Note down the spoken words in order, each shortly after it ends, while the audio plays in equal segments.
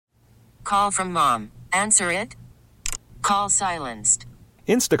call from mom. Answer it. Call silenced.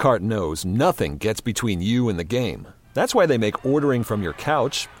 Instacart knows nothing gets between you and the game. That's why they make ordering from your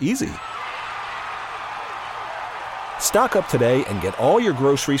couch easy. Stock up today and get all your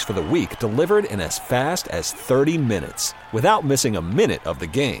groceries for the week delivered in as fast as 30 minutes without missing a minute of the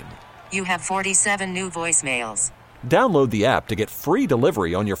game. You have 47 new voicemails. Download the app to get free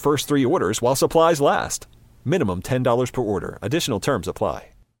delivery on your first 3 orders while supplies last. Minimum $10 per order. Additional terms apply.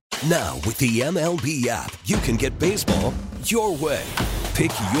 Now, with the MLB app, you can get baseball your way.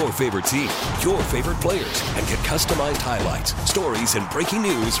 Pick your favorite team, your favorite players, and get customized highlights, stories, and breaking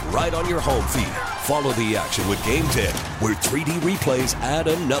news right on your home feed. Follow the action with Game 10, where 3D replays add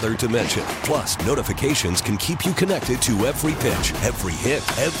another dimension. Plus, notifications can keep you connected to every pitch, every hit,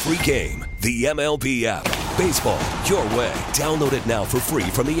 every game. The MLB app. Baseball your way. Download it now for free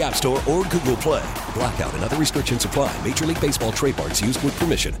from the App Store or Google Play. Blackout and other restrictions apply. Major League Baseball trademarks used with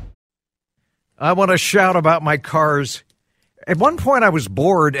permission. I want to shout about my cars. At one point I was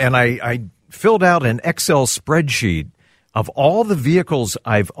bored and I filled out an Excel spreadsheet of all the vehicles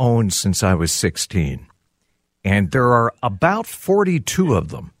I've owned since I was 16. And there are about 42 of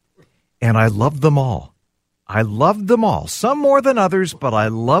them. And I love them all. I loved them all. Some more than others, but I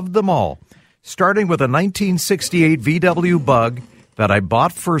loved them all. Starting with a 1968 VW Bug that I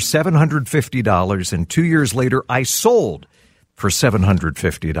bought for $750, and 2 years later I sold for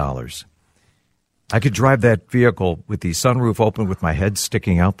 $750. I could drive that vehicle with the sunroof open with my head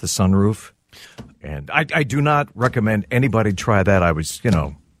sticking out the sunroof. And I do not recommend anybody try that. I was,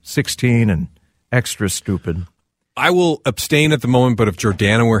 16 and extra stupid. I will abstain at the moment, but if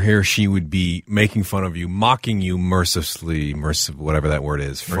Jordana were here, she would be making fun of you, mocking you mercifully, whatever that word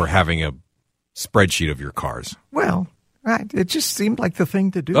is, for having a spreadsheet of your cars. Well, it just seemed like the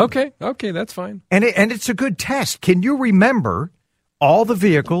thing to do. Okay, that's fine. And it's a good test. Can you remember all the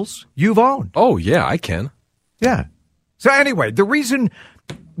vehicles you've owned? Oh, yeah, I can. Yeah. So anyway, the reason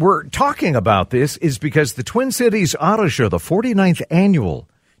we're talking about this is because the Twin Cities Auto Show, the 49th annual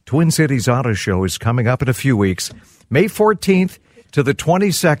Twin Cities Auto Show, is coming up in a few weeks, May 14th to the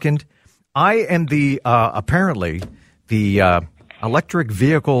 22nd. I am apparently the electric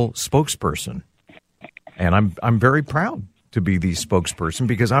vehicle spokesperson, and I'm very proud to be the spokesperson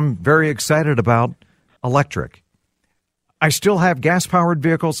because I'm very excited about electric. I still have gas-powered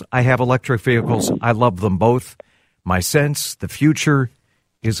vehicles. I have electric vehicles. I love them both. My sense, the future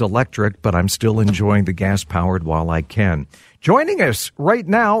is electric, but I'm still enjoying the gas-powered while I can. Joining us right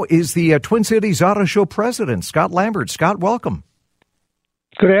now is the Twin Cities Auto Show president, Scott Lambert. Scott, welcome.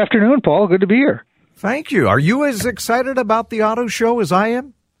 Good afternoon, Paul. Good to be here. Thank you. Are you as excited about the auto show as I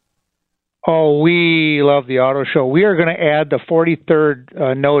am? Oh, we love the auto show. We are going to add the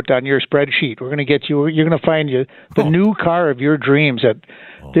 43rd note on your spreadsheet. We're going to get you. You're going to find the new car of your dreams at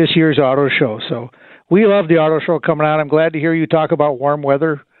this year's auto show. So we love the auto show coming on. I'm glad to hear you talk about warm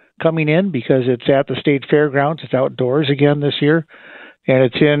weather coming in because it's at the state fairgrounds. It's outdoors again this year, and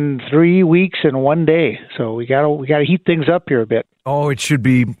it's in 3 weeks and 1 day. So we got to heat things up here a bit. Oh, it should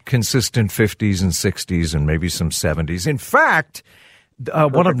be consistent 50s and 60s and maybe some 70s. In fact,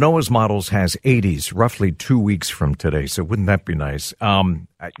 one of Noah's models has 80s, roughly 2 weeks from today. So wouldn't that be nice?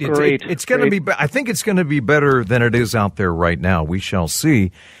 Great. It's going to be. I think it's going to be better than it is out there right now. We shall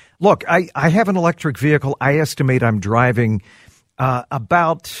see. Look, I have an electric vehicle. I estimate I'm driving I'm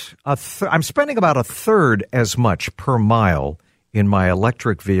spending about a third as much per mile in my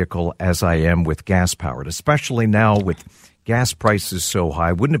electric vehicle as I am with gas powered, especially now with gas prices so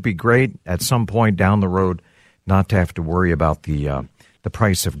high. Wouldn't it be great at some point down the road not to have to worry about the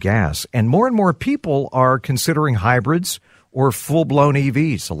price of gas? And more people are considering hybrids or full-blown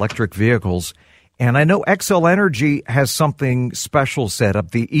EVs, electric vehicles. And I know XL Energy has something special set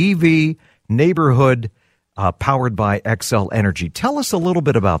up, the EV neighborhood powered by XL Energy. Tell us a little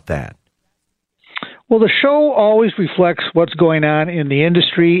bit about that. Well, the show always reflects what's going on in the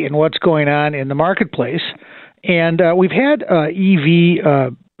industry and what's going on in the marketplace. And we've had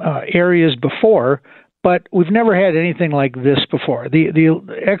EV areas before, but we've never had anything like this before. The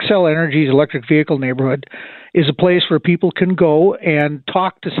XL Energy's electric vehicle neighborhood is a place where people can go and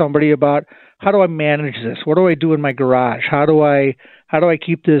talk to somebody about, how do I manage this? What do I do in my garage? How do I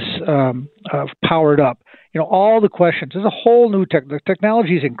keep this powered up? All the questions. There's a whole new the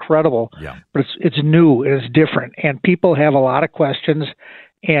technology is incredible, but it's new and it's different, and people have a lot of questions,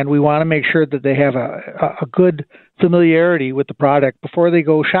 and we want to make sure that they have a good familiarity with the product before they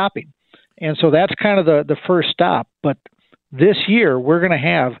go shopping. And so that's kind of the first stop. But this year we're going to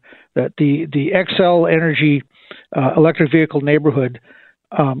have the XL Energy electric vehicle neighborhood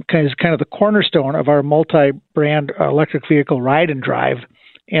is kind of the cornerstone of our multi-brand electric vehicle ride and drive.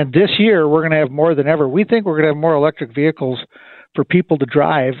 And this year, we're going to have more than ever. We think we're going to have more electric vehicles for people to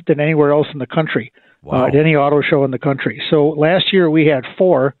drive than anywhere else in the country, at any auto show in the country. So last year, we had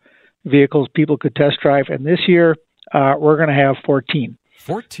 4 vehicles people could test drive, and this year, we're going to have 14.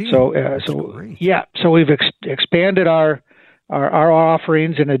 14? So we've expanded our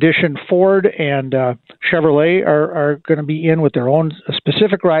offerings. In addition, Ford and Chevrolet are going to be in with their own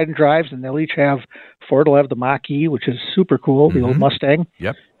specific ride and drives, and they'll each have, Ford will have the Mach-E, which is super cool, the old Mustang.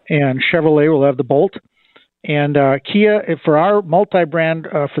 Yep. And Chevrolet will have the Bolt. And Kia, for our multi-brand,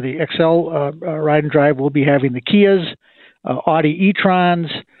 for the XL ride and drive, we'll be having the Kias, Audi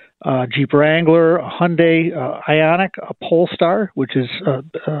e-trons, Jeep Wrangler, a Hyundai Ioniq, a Polestar, which is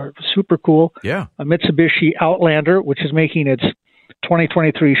super cool. Yeah. A Mitsubishi Outlander, which is making its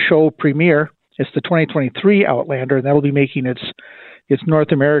 2023 show premiere. It's the 2023 Outlander, and that'll be making its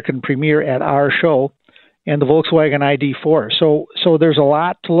North American premiere at our show. And the Volkswagen ID4. So there's a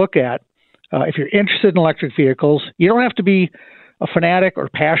lot to look at. If you're interested in electric vehicles, you don't have to be a fanatic or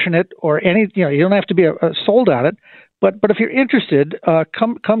passionate or any. You don't have to be sold on it. But if you're interested,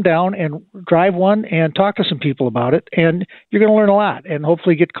 come down and drive one and talk to some people about it, and you're going to learn a lot and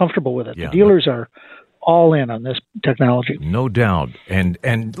hopefully get comfortable with it. Yeah, the dealers are all in on this technology. No doubt.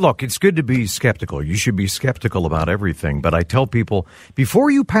 And look, it's good to be skeptical. You should be skeptical about everything. But I tell people,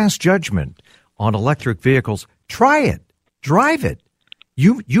 before you pass judgment on electric vehicles, try it, drive it.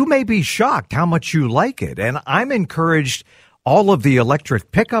 You may be shocked how much you like it. And I'm encouraged. All of the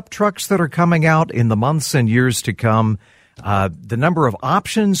electric pickup trucks that are coming out in the months and years to come, the number of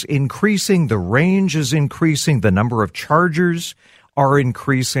options increasing, the range is increasing, the number of chargers are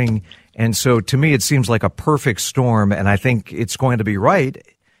increasing. And so to me, it seems like a perfect storm, and I think it's going to be right,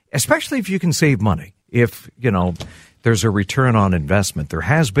 especially if you can save money. If, there's a return on investment. There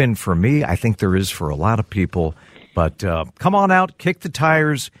has been for me. I think there is for a lot of people. But come on out, kick the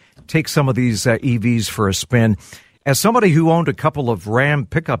tires, take some of these EVs for a spin. As somebody who owned a couple of Ram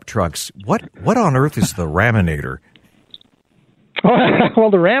pickup trucks, what on earth is the Raminator? Well,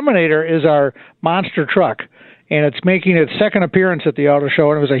 the Raminator is our monster truck, and it's making its second appearance at the auto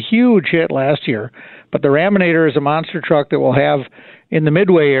show, and it was a huge hit last year. But the Raminator is a monster truck that we'll have in the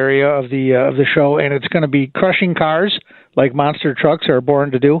midway area of the show, and it's going to be crushing cars like monster trucks are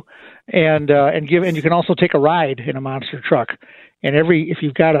born to do, and you can also take a ride in a monster truck. And if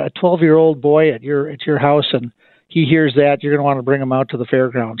you've got a 12-year-old boy at your house and he hears that, you're going to want to him out to the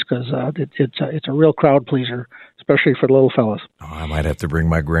fairgrounds because it's a real crowd pleaser, especially for the little fellas. Oh, I might have to bring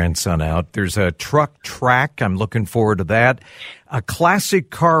my grandson out. There's a truck track. I'm looking forward to that. A classic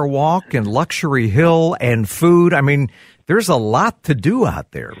car walk and luxury hill and food. I mean, there's a lot to do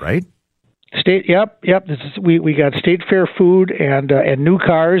out there, right? Yep. We got state fair food and new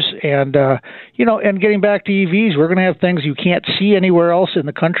cars and getting back to EVs, we're going to have things you can't see anywhere else in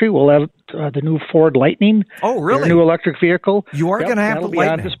the country. We'll have the new Ford Lightning. Oh, really? New electric vehicle. You are going to have the Lightning.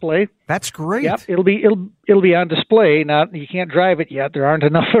 That'll be on display. That's great. Yep, it'll be on display. Not you can't drive it yet. There aren't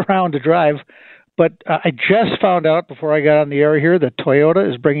enough around to drive. But I just found out before I got on the air here that Toyota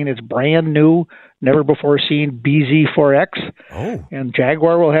is bringing its brand new, never before seen BZ4X. Oh. And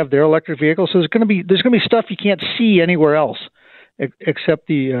Jaguar will have their electric vehicle. So there's going to be stuff you can't see anywhere else except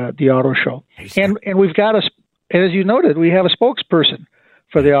the auto show. And we've got as you noted, we have a spokesperson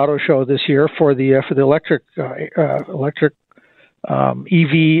for the auto show this year for the electric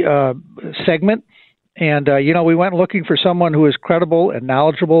EV segment. And we went looking for someone who is credible and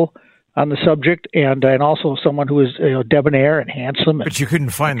knowledgeable on the subject, and also someone who is debonair and handsome. But you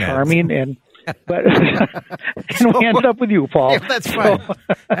couldn't find that. Charming, and we ended up with you, Paul. Yeah, that's fine.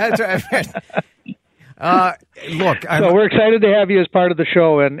 That's right. Look, so we're excited to have you as part of the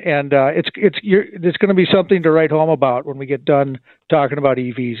show, and it's going to be something to write home about when we get done talking about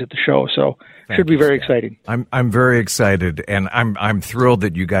EVs at the show. So it should be very exciting. I'm very excited, and I'm thrilled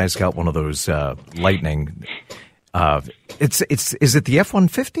that you guys got one of those Lightning. Is it the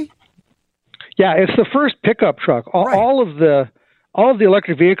F-150? Yeah, it's the first pickup truck. All of the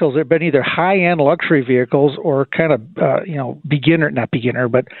electric vehicles have been either high-end luxury vehicles or kind of not beginner,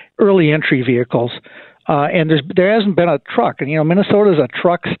 but early entry vehicles. And there hasn't been a truck. And Minnesota is a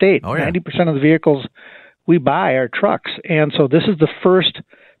truck state. Oh, yeah. 90% of the vehicles we buy are trucks, and so this is the first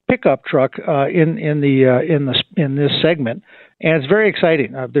pickup truck in this segment, and it's very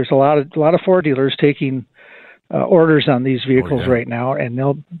exciting. There's a lot of Ford dealers taking orders on these vehicles right now, and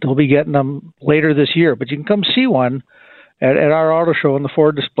they'll be getting them later this year. But you can come see one at our auto show in the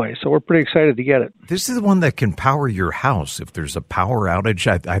Ford display. So we're pretty excited to get it. This is the one that can power your house if there's a power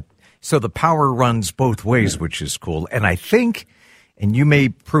outage. So the power runs both ways, which is cool. And I think, and you may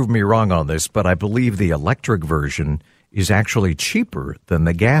prove me wrong on this, but I believe the electric version is actually cheaper than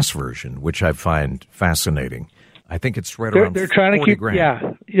the gas version, which I find fascinating. I think it's right around they're trying to keep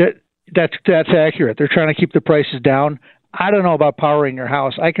 $40,000. Yeah, that's accurate. They're trying to keep the prices down. I don't know about powering your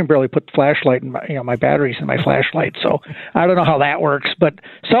house. I can barely put the flashlight in my batteries in my flashlight, so I don't know how that works. But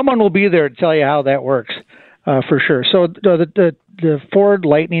someone will be there to tell you how that works for sure. So the Ford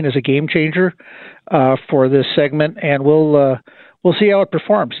Lightning is a game changer for this segment, and we'll see how it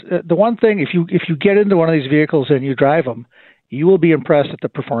performs. The one thing, if you get into one of these vehicles and you drive them, you will be impressed at the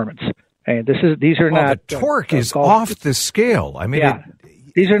performance. And these are not the torque is off the scale. I mean,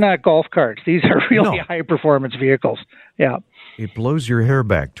 these are not golf carts. These are really high performance vehicles. Yeah, it blows your hair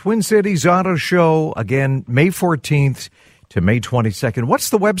back. Twin Cities Auto Show again, May 14th to May 22nd. What's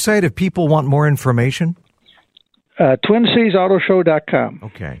the website if people want more information? TwinCitiesAutoShow.com.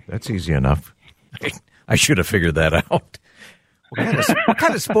 Okay, that's easy enough. I should have figured that out. What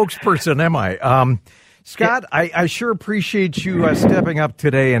kind of spokesperson am I? Scott, I sure appreciate you stepping up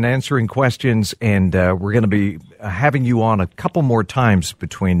today and answering questions, and we're going to be having you on a couple more times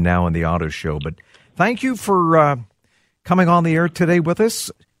between now and the auto show. But thank you for coming on the air today with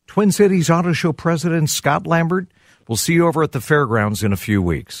us. Twin Cities Auto Show President Scott Lambert. We'll see you over at the fairgrounds in a few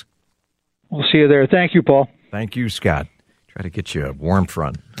weeks. We'll see you there. Thank you, Paul. Thank you, Scott. Try to get you a warm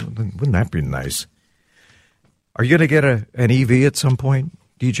front. Wouldn't that be nice? Are you going to get an EV at some point,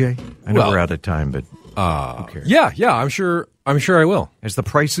 DJ? I know we're out of time, but who cares? Yeah, I'm sure I will. As the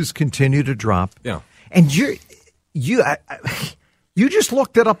prices continue to drop. Yeah. And you just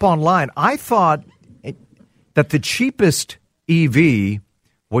looked it up online. I thought that the cheapest EV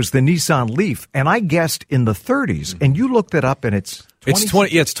was the Nissan Leaf, and I guessed in the 30s. And you looked it up, and it's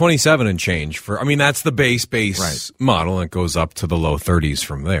 20. It's 27 and change for. I mean, that's the base model, and it goes up to the low 30s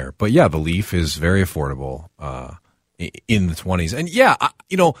from there. But yeah, the Leaf is very affordable in the 20s. And yeah,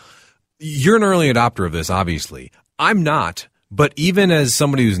 you're an early adopter of this, obviously. I'm not, but even as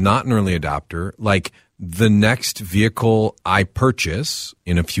somebody who's not an early adopter, like the next vehicle I purchase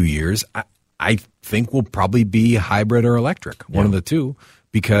in a few years, I think will probably be hybrid or electric, one of the two,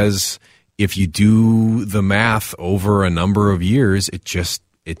 because if you do the math over a number of years, it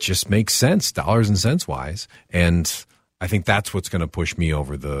just makes sense, dollars and cents wise. And I think that's what's going to push me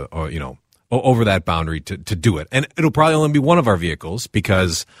over over that boundary to do it. And it'll probably only be one of our vehicles,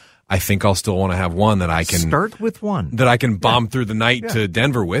 because I think I'll still want to have one that I can start with, one that I can bomb through the night to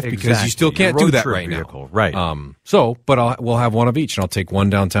Denver with, because you still can't do that right vehicle. now. Right. But we'll have one of each, and I'll take one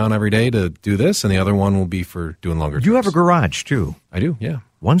downtown every day to do this, and the other one will be for doing longer trips. You have a garage too. I do. Yeah.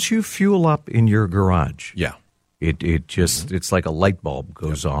 Once you fuel up in your garage, it just it's like a light bulb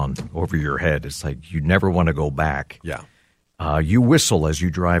goes on over your head. It's like you never want to go back. Yeah. You whistle as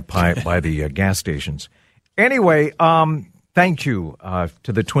you drive by the gas stations. Anyway, thank you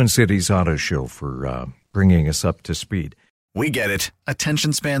to the Twin Cities Auto Show for bringing us up to speed. We get it.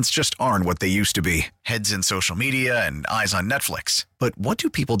 Attention spans just aren't what they used to be. Heads in social media and eyes on Netflix. But what do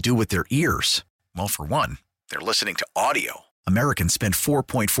people do with their ears? Well, for one, they're listening to audio. Americans spend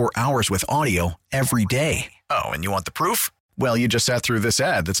 4.4 hours with audio every day. Oh, and you want the proof? Well, you just sat through this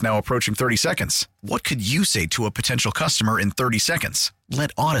ad that's now approaching 30 seconds. What could you say to a potential customer in 30 seconds?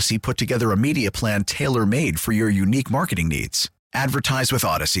 Let Odyssey put together a media plan tailor-made for your unique marketing needs. Advertise with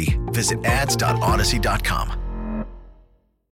Odyssey. Visit ads.odyssey.com.